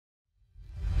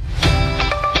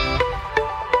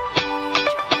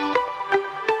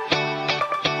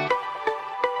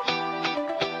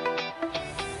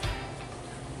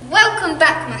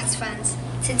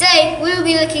Today we will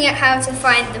be looking at how to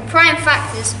find the prime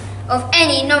factors of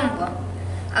any number.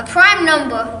 A prime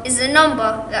number is a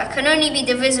number that can only be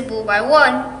divisible by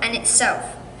 1 and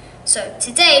itself. So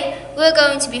today we're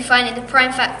going to be finding the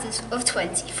prime factors of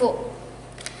 24.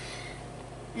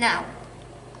 Now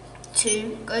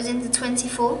 2 goes into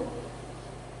 24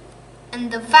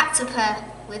 and the factor pair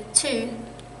with 2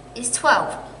 is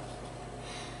 12.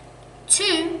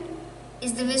 2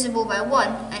 is divisible by 1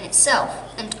 and itself,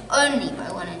 and only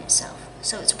by 1 and itself,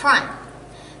 so it's prime.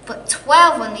 But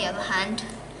 12, on the other hand,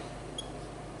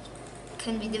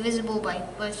 can be divisible by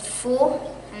both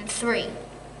 4 and 3.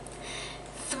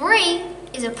 3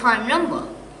 is a prime number.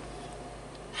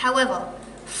 However,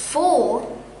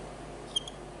 4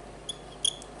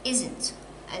 isn't,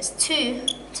 as 2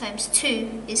 times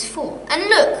 2 is 4. And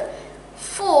look,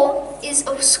 4 is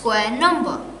a square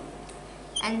number,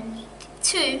 and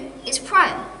 2 is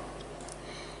prime.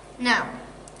 Now,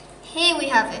 here we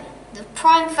have it, the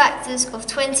prime factors of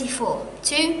 24,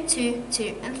 2, 2,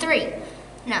 2, and 3.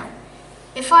 Now,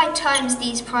 if I times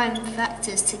these prime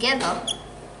factors together,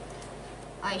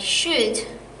 I should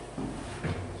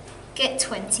get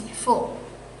 24.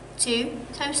 2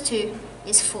 times 2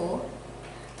 is 4,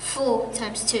 4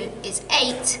 times 2 is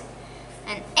 8,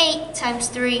 and 8 times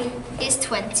 3 is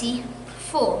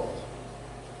 24.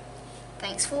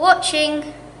 Thanks for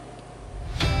watching.